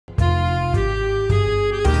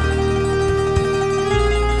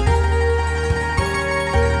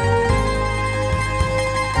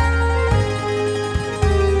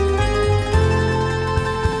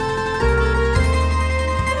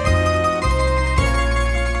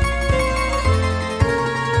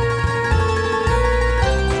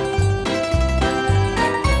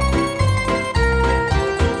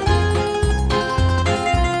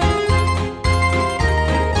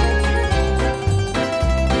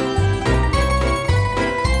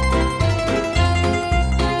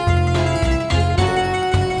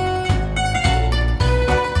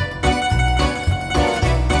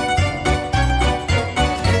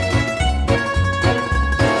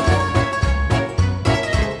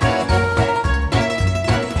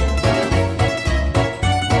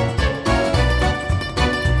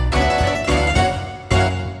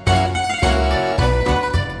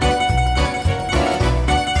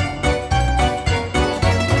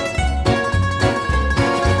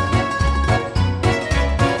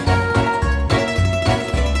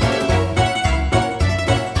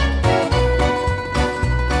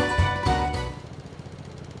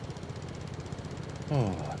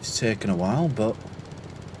taken a while, but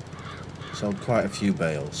sold quite a few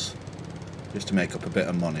bales just to make up a bit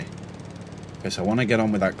of money. Because I want to get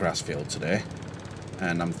on with that grass field today,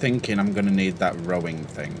 and I'm thinking I'm going to need that rowing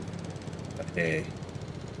thing, the hay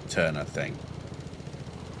turner thing.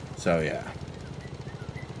 So yeah,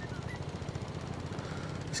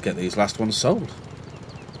 let's get these last ones sold.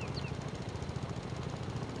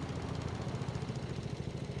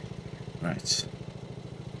 Right,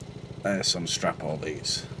 let's unstrap all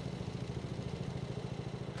these.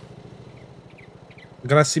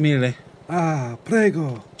 Grazie mille. Ah,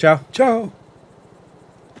 prego. Ciao. Ciao.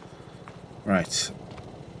 Right.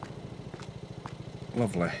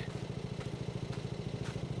 Lovely.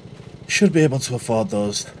 Should be able to afford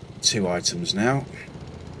those 2 items now.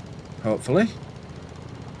 Hopefully.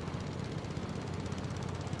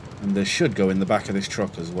 And they should go in the back of this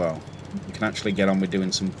truck as well. We can actually get on with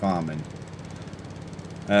doing some farming.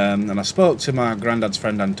 And I spoke to my granddad's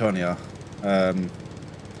friend Antonio.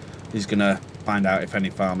 He's gonna find out if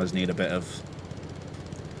any farmers need a bit of...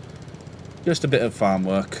 just a bit of farm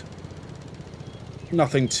work.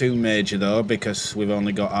 Nothing too major though, because we've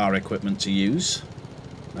only got our equipment to use.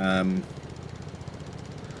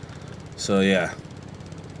 So yeah.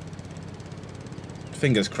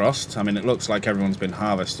 Fingers crossed. I mean, it looks like everyone's been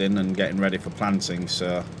harvesting and getting ready for planting,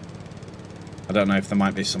 so... I don't know if there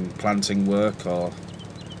might be some planting work or...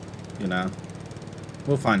 you know.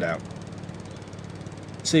 We'll find out.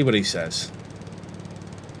 See what he says.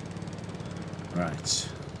 Right.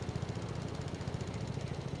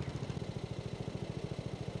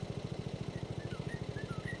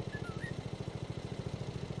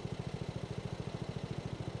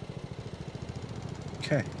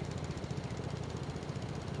 Okay.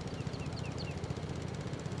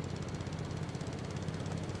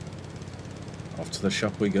 Off to the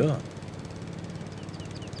shop we go.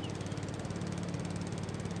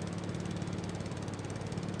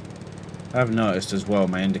 I've noticed as well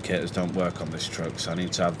my indicators don't work on this truck, so I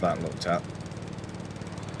need to have that looked at.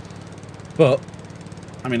 But,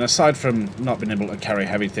 I mean, aside from not being able to carry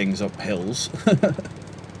heavy things up hills,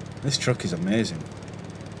 this truck is amazing.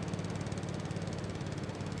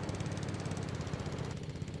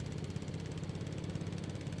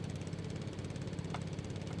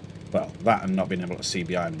 Well, that and not being able to see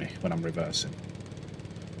behind me when I'm reversing.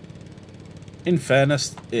 In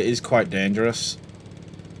fairness, it is quite dangerous,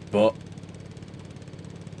 but,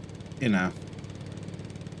 you know,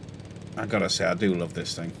 I gotta say, I do love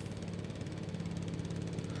this thing.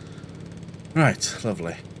 Right,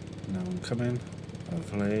 lovely. No one come in.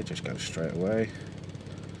 Lovely, just go straight away.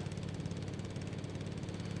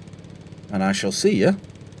 And I shall see you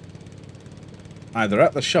either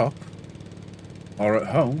at the shop or at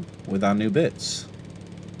home with our new bits.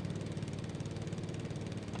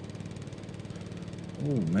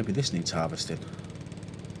 Ooh, maybe this needs harvesting.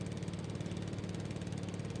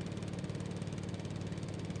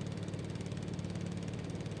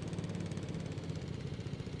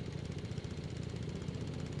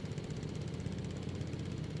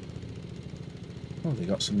 Oh, they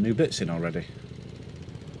got some new bits in already.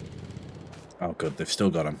 Oh good, they've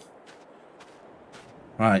still got them.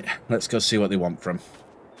 Right, let's go see what they want from.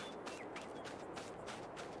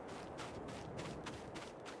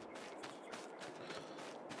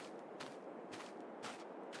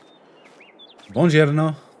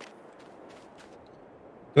 Buongiorno.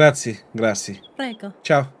 Grazie, grazie. Prego.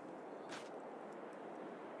 Ciao.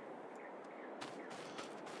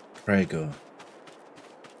 Prego.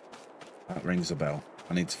 That rings a bell.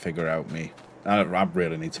 I need to figure out me. I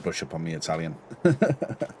really need to brush up on me Italian.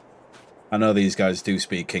 I know these guys do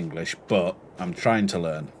speak English, but I'm trying to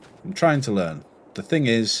learn. I'm trying to learn. The thing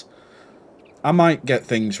is, I might get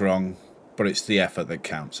things wrong, but it's the effort that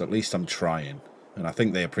counts. At least I'm trying. And I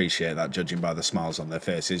think they appreciate that, judging by the smiles on their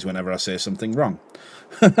faces whenever I say something wrong.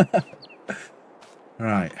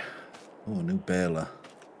 Right. Oh, new baler.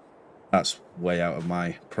 That's way out of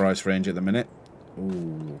my price range at the minute.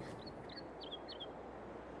 Ooh.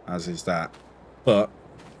 As is that. But,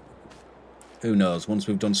 who knows? Once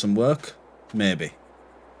we've done some work, maybe.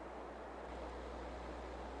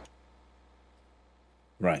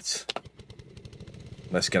 Right.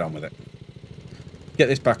 Let's get on with it. Get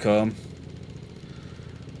this back home.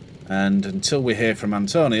 And until we hear from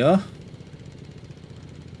Antonio,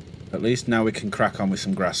 at least now we can crack on with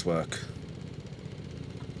some grass work.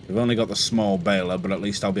 We've only got the small baler, but at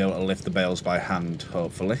least I'll be able to lift the bales by hand,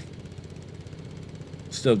 hopefully.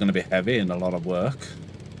 Still going to be heavy and a lot of work,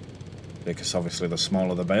 because obviously the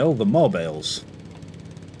smaller the bale, the more bales.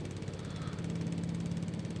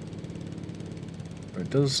 We're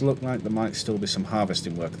does look like there might still be some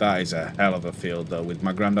harvesting work. That is a hell of a field, though. With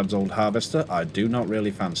my granddad's old harvester, I do not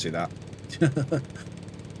really fancy that.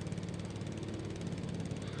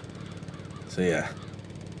 So, yeah.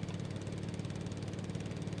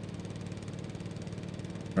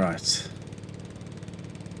 Right.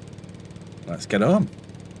 Let's get home.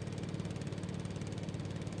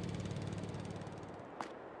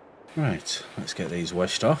 Right, let's get these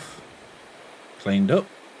washed off, cleaned up,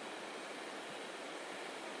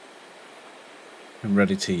 and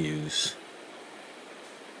ready to use.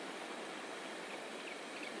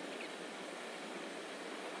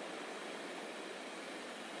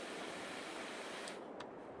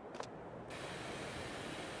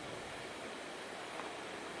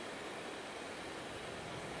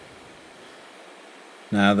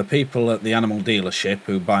 Now, the people at the animal dealership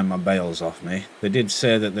who buy my bales off me, they did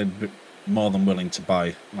say that they'd be more than willing to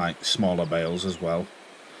buy, like, smaller bales as well.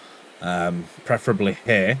 Preferably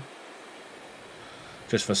hay,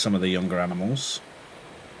 just for some of the younger animals.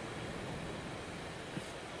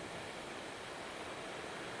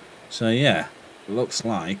 So, yeah, looks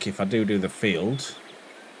like if I do the field,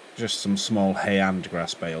 just some small hay and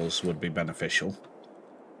grass bales would be beneficial.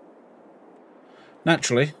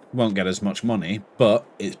 Naturally, won't get as much money, but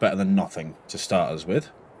it's better than nothing to start us with.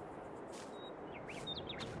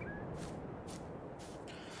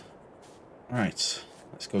 Right,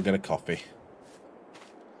 let's go get a coffee.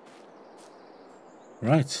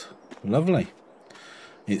 Right, lovely.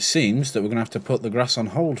 It seems that we're going to have to put the grass on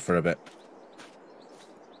hold for a bit.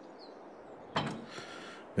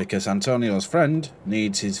 Because Antonio's friend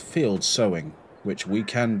needs his field sowing, which we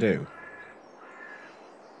can do.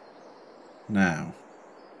 Now.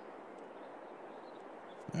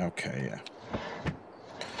 Okay, yeah.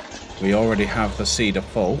 We already have the seeder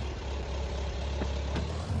full.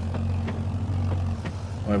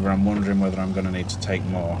 However, I'm wondering whether I'm going to need to take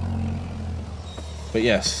more. But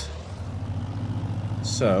yes.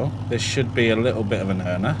 So, this should be a little bit of an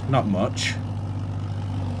earner. Not much.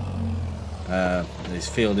 This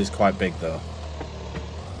field is quite big though.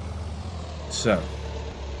 So.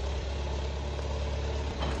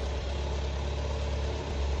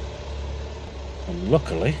 And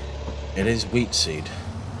luckily, it is wheat seed.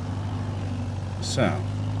 So.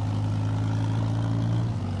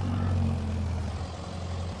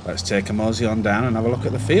 Let's take a mosey on down and have a look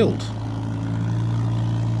at the field.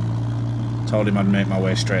 Told him I'd make my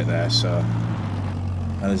way straight there, so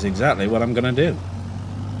that is exactly what I'm going to do.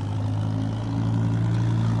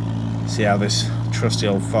 See how this trusty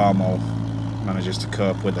old farmer manages to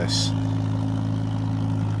cope with this.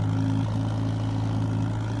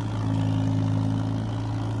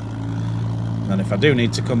 And if I do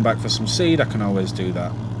need to come back for some seed, I can always do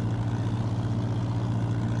that.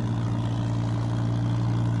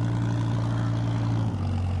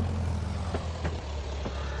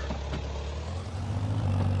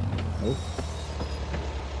 Oh.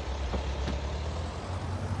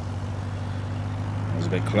 That was a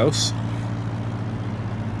bit close.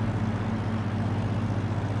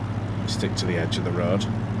 Stick to the edge of the road.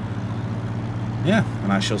 Yeah,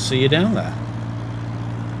 and I shall see you down there.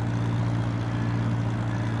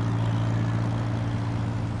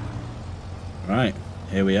 Right,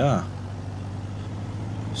 here we are.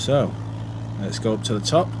 So, let's go up to the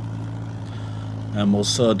top. And we'll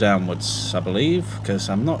sow downwards, I believe, because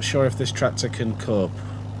I'm not sure if this tractor can cope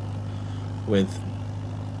with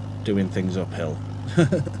doing things uphill.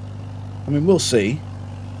 I mean, we'll see.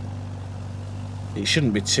 It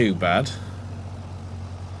shouldn't be too bad.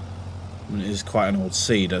 I mean, it is quite an old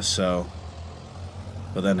seeder, so...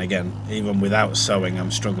 But then again, even without sowing,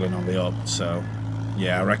 I'm struggling on the up, so...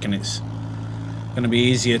 Yeah, I reckon it's going to be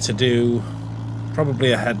easier to do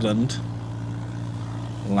probably a headland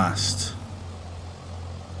last.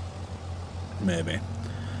 Maybe.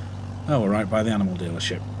 Oh, we're right by the animal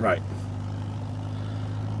dealership. Right.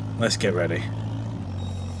 Let's get ready.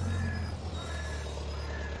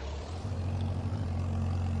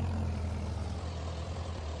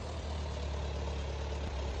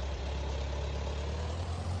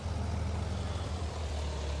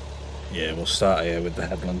 Yeah, we'll start here with the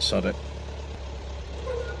headland, sod it.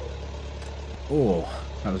 Oh,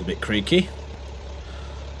 that was a bit creaky.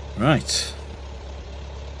 Right.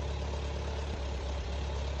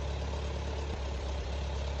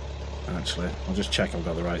 Actually, I'll just check I've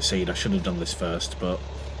got the right seed. I should have done this first, but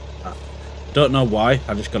I don't know why.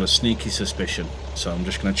 I just got a sneaky suspicion, so I'm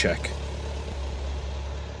just going to check.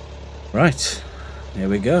 Right, here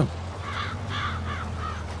we go.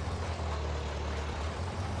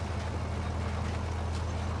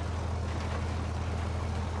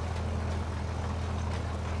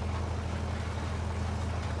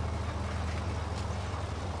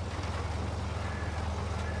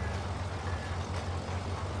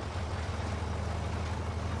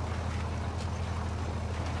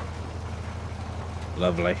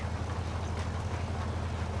 Lovely.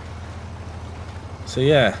 So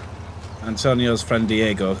yeah, Antonio's friend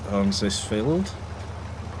Diego owns this field.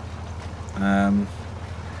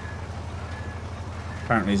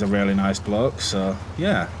 Apparently he's a really nice bloke, so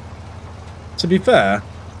yeah. To be fair,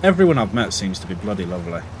 everyone I've met seems to be bloody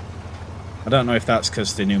lovely. I don't know if that's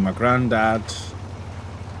because they knew my granddad,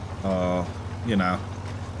 or, you know.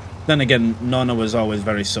 Then again, Nonna was always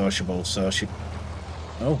very sociable, so she...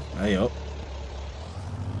 Oh, hey up.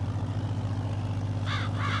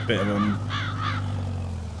 Bit of an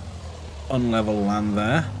unlevel land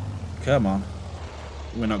there. Come on.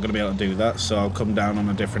 We're not going to be able to do that, so I'll come down on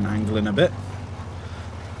a different angle in a bit.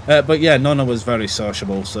 But yeah, Nonna was very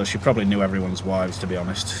sociable, so she probably knew everyone's wives, to be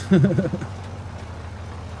honest.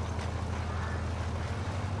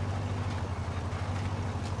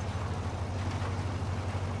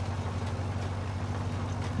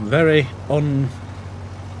 Very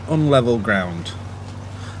unlevel ground.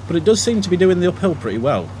 But it does seem to be doing the uphill pretty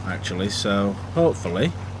well, actually, so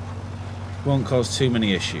hopefully won't cause too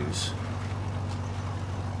many issues.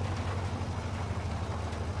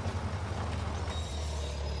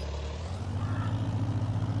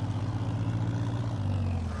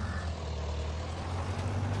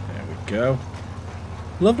 There we go.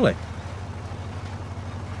 Lovely.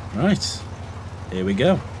 Right, here we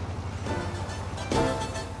go.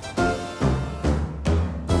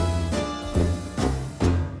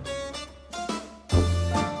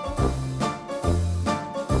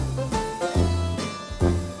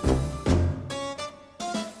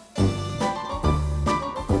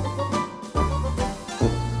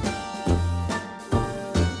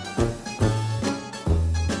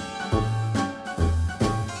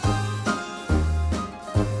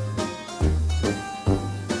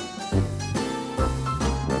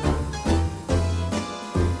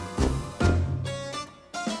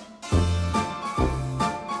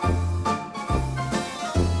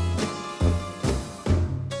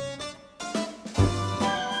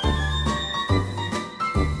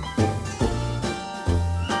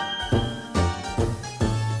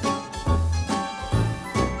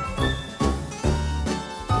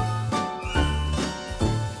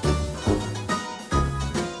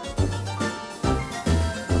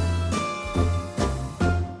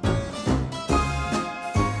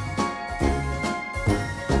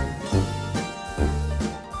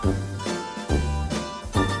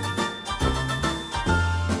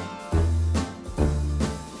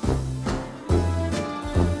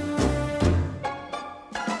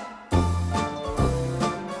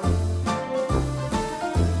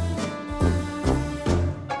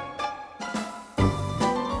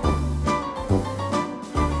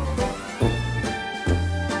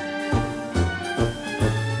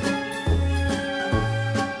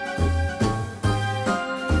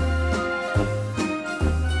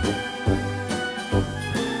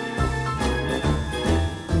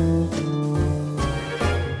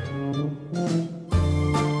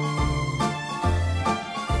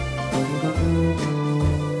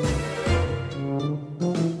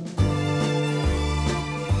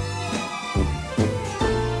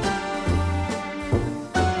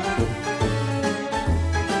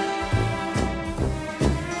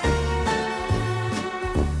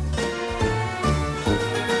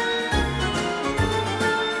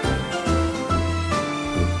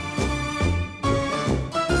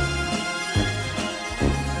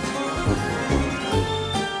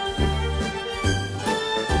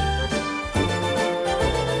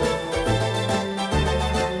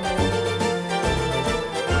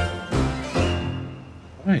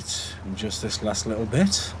 Right, and just this last little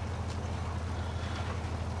bit.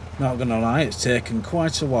 Not gonna lie, it's taken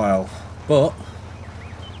quite a while, but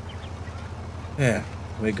yeah,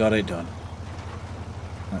 we got it done.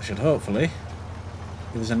 That should hopefully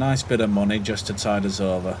give us a nice bit of money just to tide us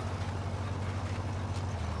over.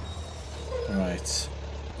 Right,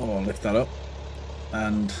 oh, I'll lift that up.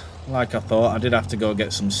 And like I thought, I did have to go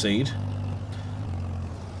get some seed.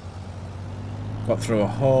 Got through a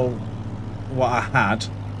whole, what I had,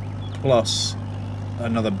 plus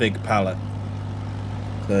another big pallet.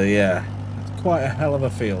 So yeah, it's quite a hell of a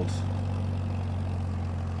field.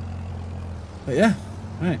 But yeah,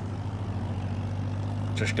 right.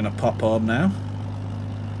 Just gonna pop home now.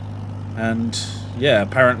 And yeah,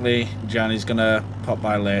 apparently Johnny's gonna pop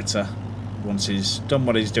by later. Once he's done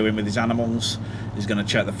what he's doing with his animals, he's gonna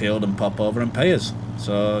check the field and pop over and pay us.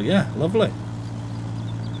 So yeah, lovely.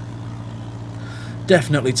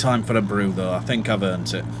 Definitely time for a brew though, I think I've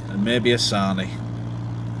earned it. And maybe a sarnie.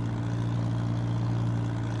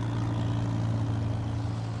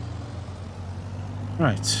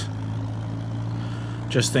 Right.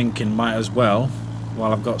 Just thinking might as well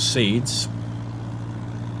while I've got seeds,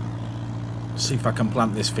 see if I can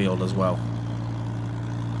plant this field as well.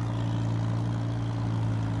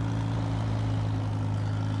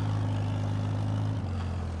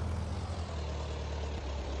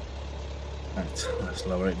 Right, let's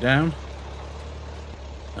lower it down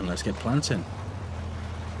and let's get planting.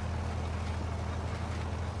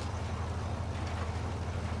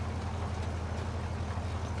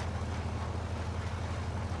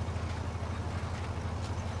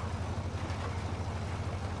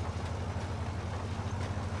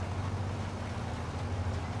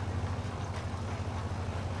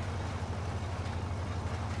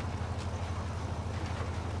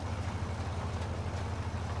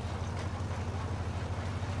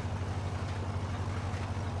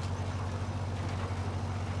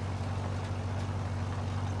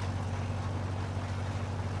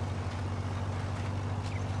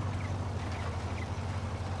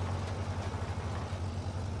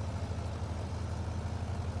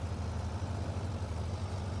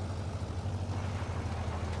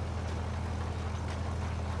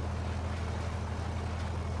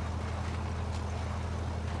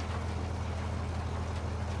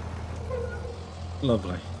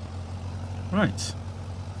 Lovely. Right.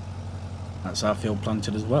 That's our field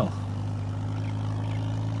planted as well.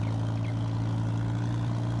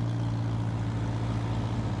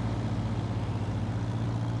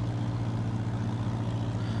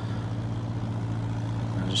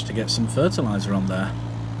 And just to get some fertilizer on there.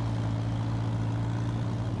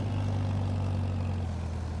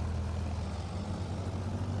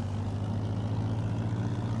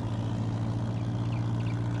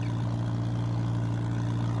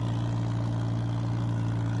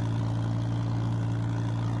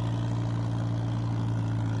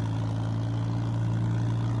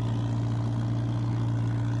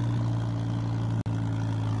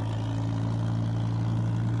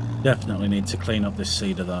 Definitely need to clean up this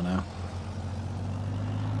cedar though now.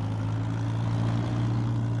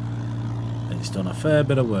 It's done a fair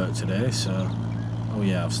bit of work today, so... Oh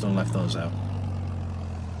yeah, I've still left those out.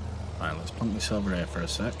 Right, let's plunk this over here for a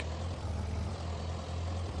sec.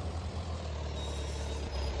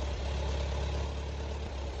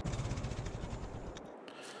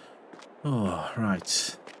 Oh,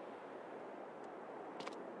 right.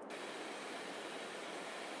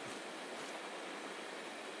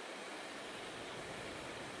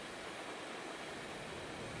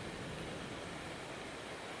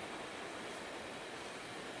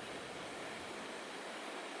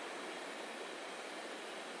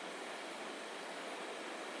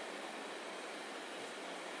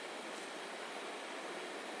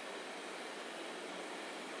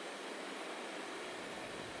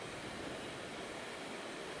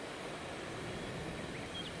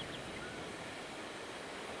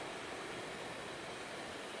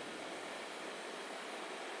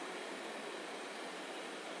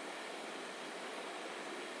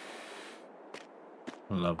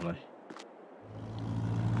 Lovely.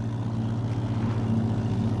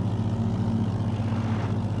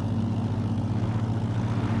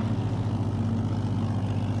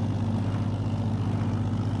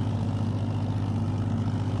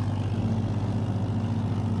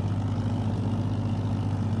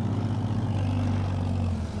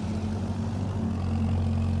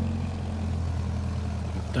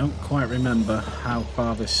 Don't quite remember how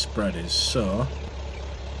far this spread is, so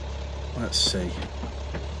let's see.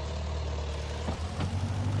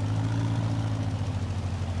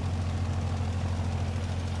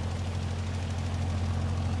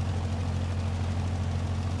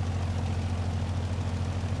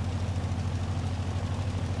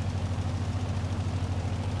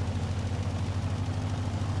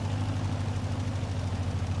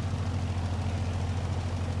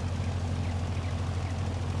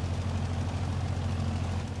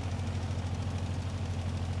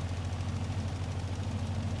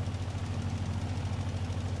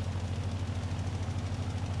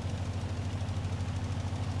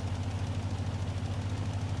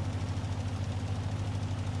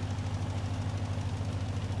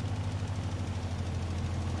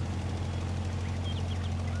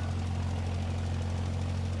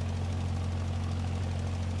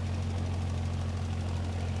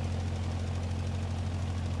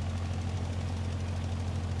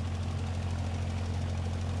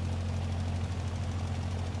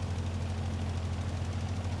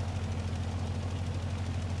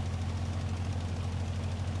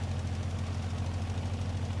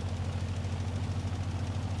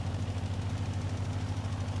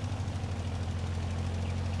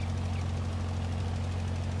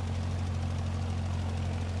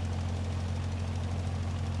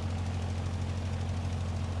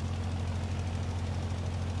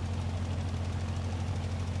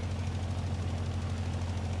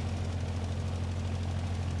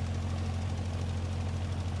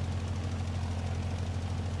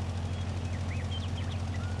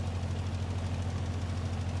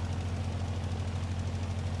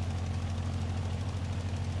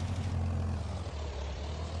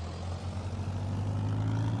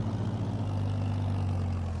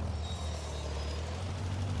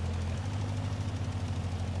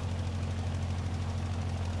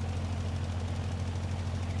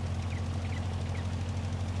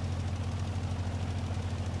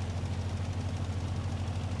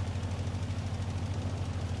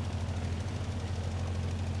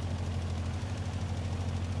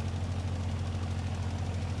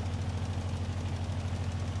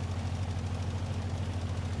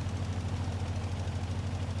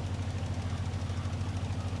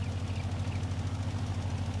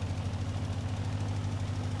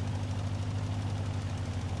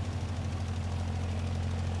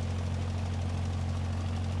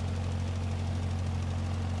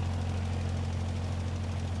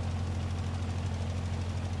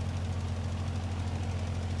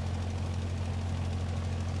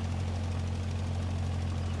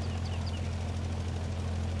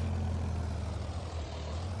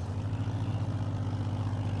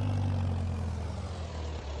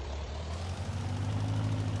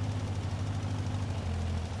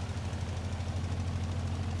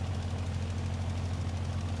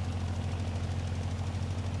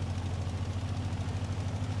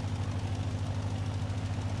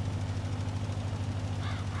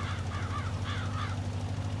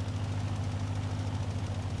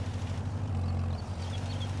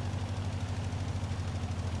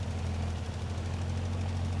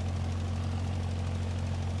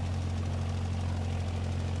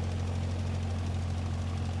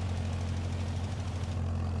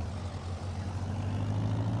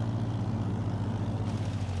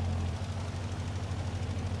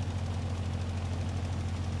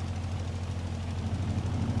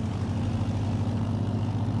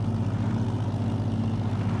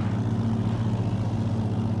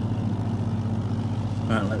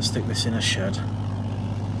 let's stick this in a shed.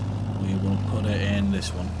 We will put it in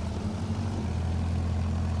this one.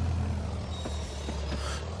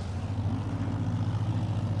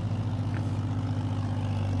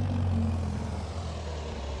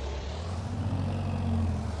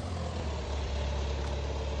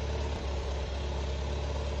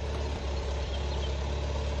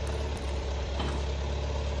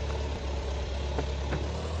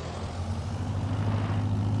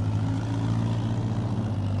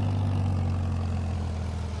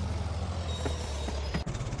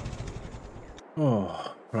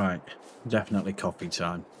 Oh, right. Definitely coffee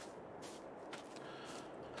time.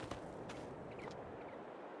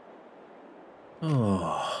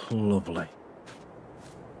 Oh, lovely.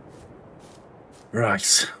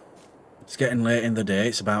 Right. It's getting late in the day.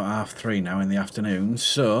 It's about 3:30 now in the afternoon.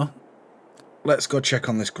 So, let's go check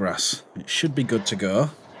on this grass. It should be good to go.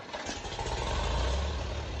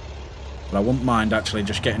 But I wouldn't mind actually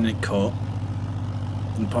just getting it cut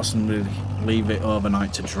and possibly leave it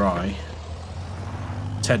overnight to dry.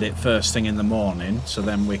 Ted it first thing in the morning, so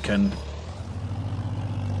then we can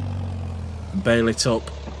bale it up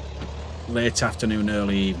late afternoon,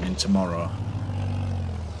 early evening tomorrow.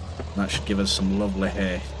 That should give us some lovely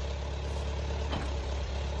hay.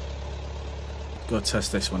 Go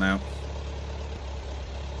test this one out.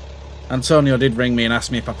 Antonio did ring me and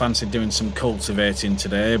ask me if I fancied doing some cultivating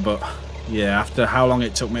today, but yeah, after how long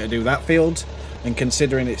it took me to do that field, and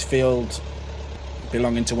considering it's field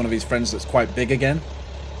belonging to one of his friends that's quite big again,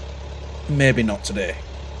 maybe not today.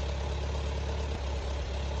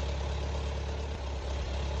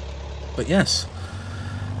 But yes,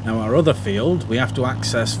 now our other field we have to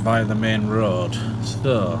access via the main road.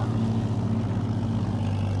 So,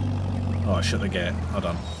 oh, I shut the gate. Hold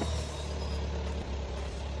on.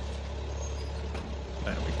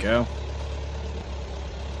 There we go.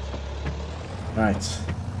 Right.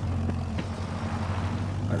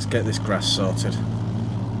 Let's get this grass sorted.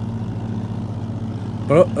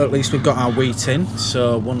 But at least we've got our wheat in,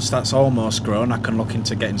 so once that's almost grown I can look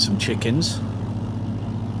into getting some chickens.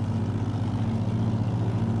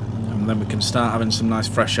 And then we can start having some nice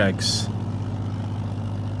fresh eggs.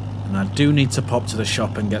 And I do need to pop to the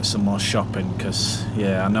shop and get some more shopping, because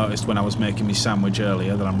yeah, I noticed when I was making my sandwich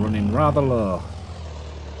earlier that I'm running rather low.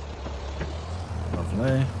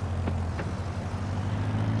 Lovely.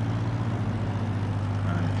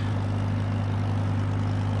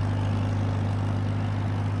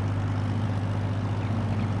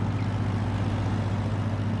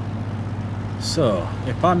 So,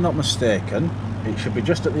 if I'm not mistaken, it should be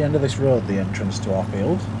just at the end of this road, the entrance to our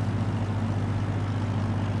field.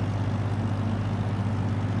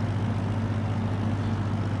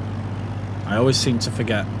 I always seem to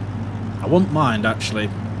forget. I wouldn't mind actually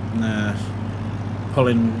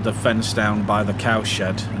pulling the fence down by the cow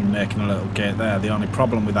shed and making a little gate there. The only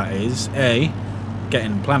problem with that is A,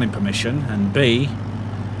 getting planning permission, and B,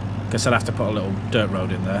 guess I'd have to put a little dirt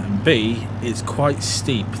road in there, and B, it's quite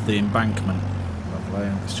steep, the embankment. Lovely,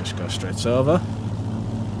 let's just go straight over.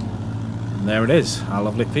 And there it is, our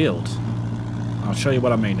lovely field. I'll show you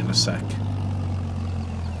what I mean in a sec.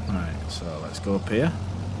 Right, so let's go up here.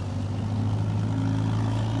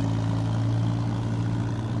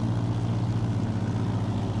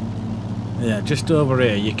 Yeah, just over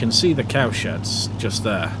here, you can see the cow sheds just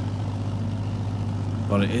there.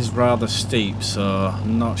 But it is rather steep, so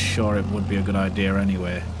I'm not sure it would be a good idea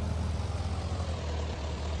anyway.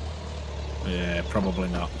 Yeah, probably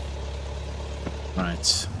not.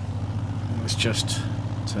 Right. Let's just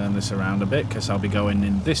turn this around a bit, because I'll be going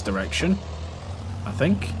in this direction, I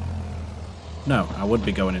think. No, I would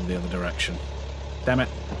be going in the other direction. Damn it.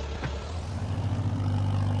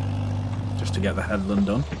 Just to get the headland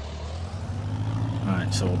done.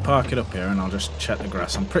 Right, so we'll park it up here and I'll just check the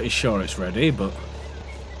grass. I'm pretty sure it's ready, but...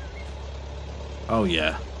 oh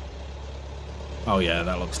yeah. Oh yeah,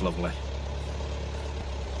 that looks lovely.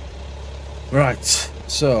 Right,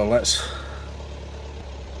 so let's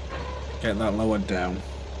get that lowered down.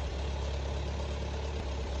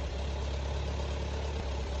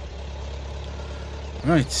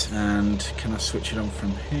 Right, and can I switch it on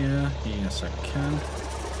from here? Yes, I can.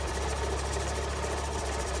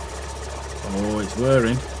 Oh, it's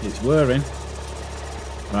whirring. It's whirring.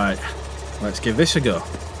 Right, let's give this a go.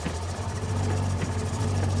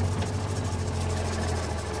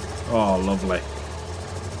 Oh, lovely.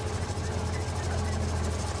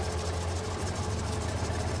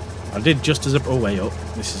 I did just as a... oh, way up.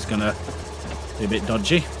 This is going to be a bit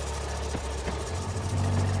dodgy.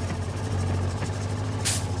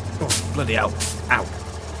 Oh, bloody hell. Ow.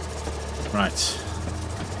 Right.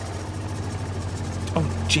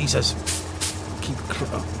 Oh, Jesus. keep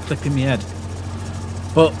clipping my head.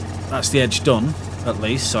 But that's the edge done, at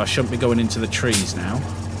least, so I shouldn't be going into the trees now.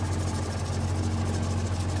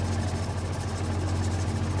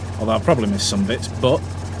 Although I'll probably miss some bits, but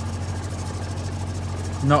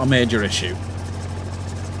not a major issue.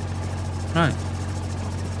 Right,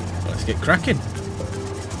 let's get cracking.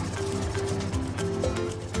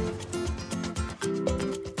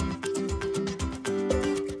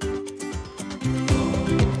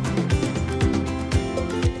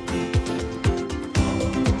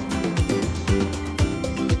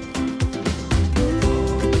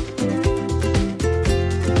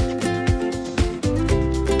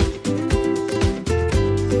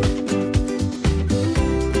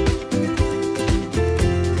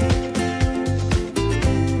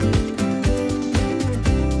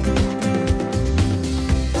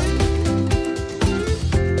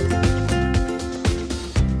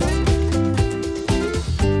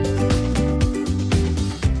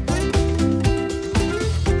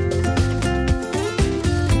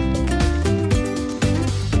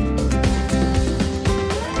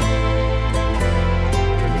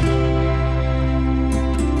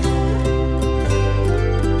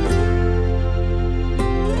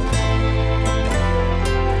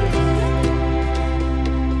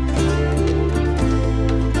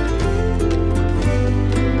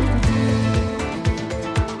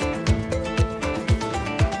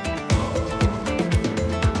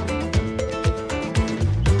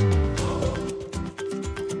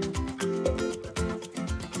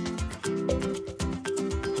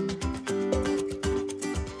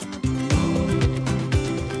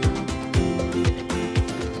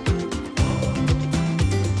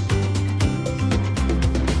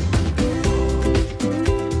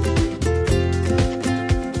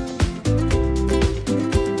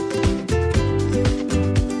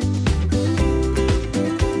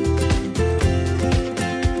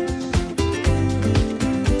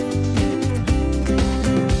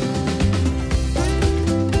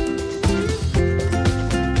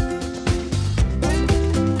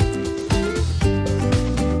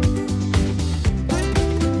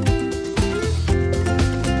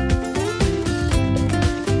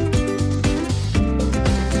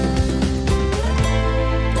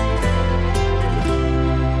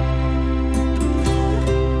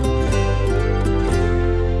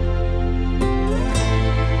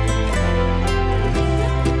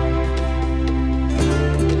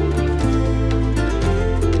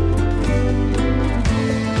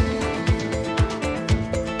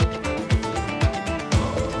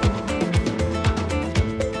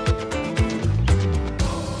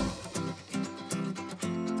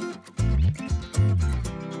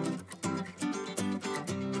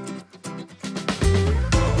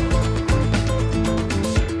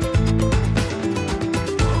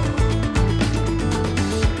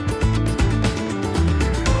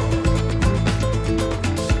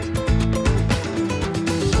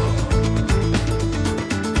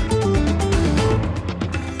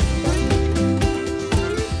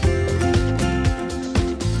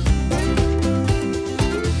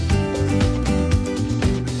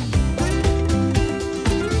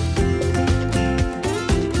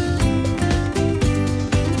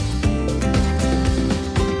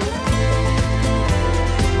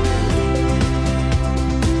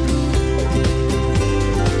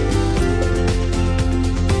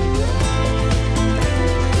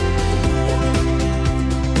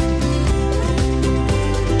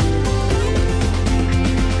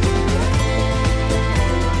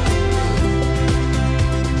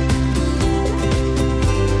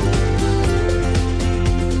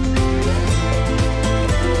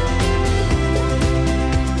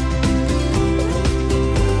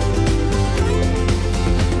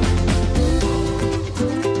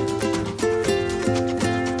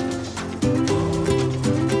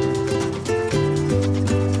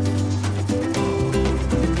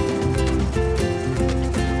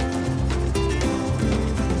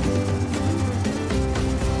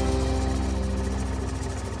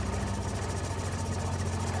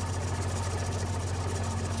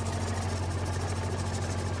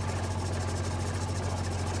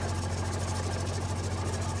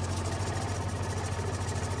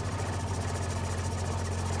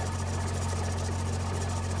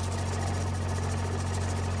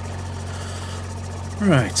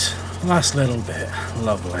 Right, last little bit.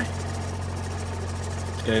 Lovely.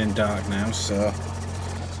 It's getting dark now, so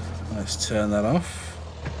let's turn that off.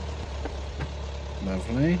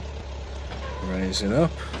 Lovely. Raise it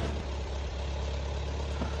up.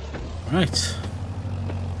 Right.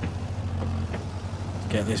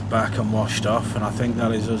 Get this back and washed off, and I think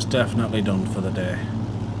that is us definitely done for the day.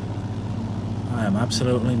 I am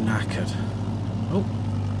absolutely knackered. Oh,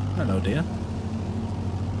 hello dear.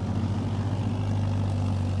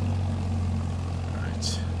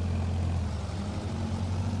 Right.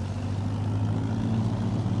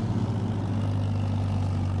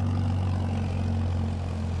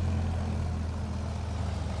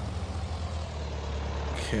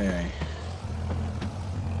 Okay.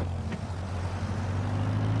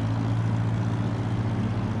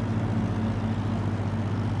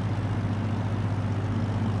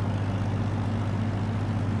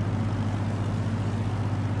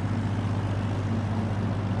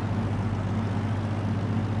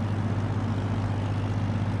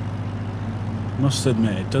 Must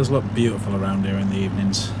admit, it does look beautiful around here in the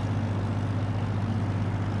evenings.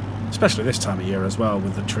 Especially this time of year as well,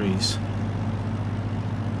 with the trees.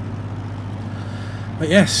 But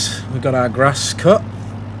yes, we've got our grass cut.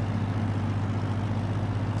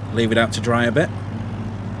 Leave it out to dry a bit.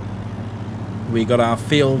 We got our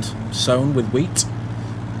field sown with wheat.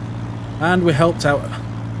 And we helped out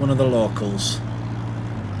one of the locals.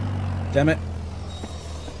 Damn it.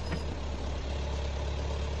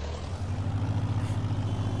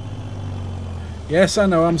 Yes, I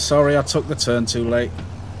know, I'm sorry, I took the turn too late.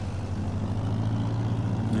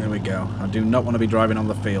 There we go. I do not want to be driving on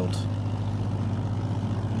the field.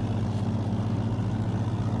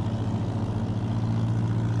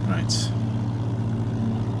 Right.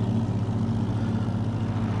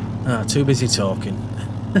 Ah, too busy talking.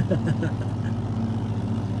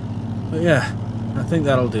 But yeah, I think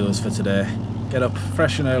that'll do us for today. Get up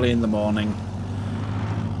fresh and early in the morning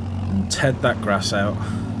and head that grass out.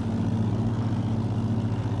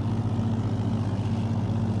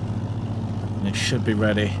 It should be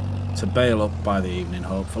ready to bale up by the evening,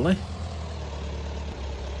 hopefully.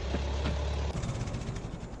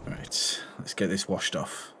 Right, let's get this washed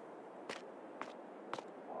off.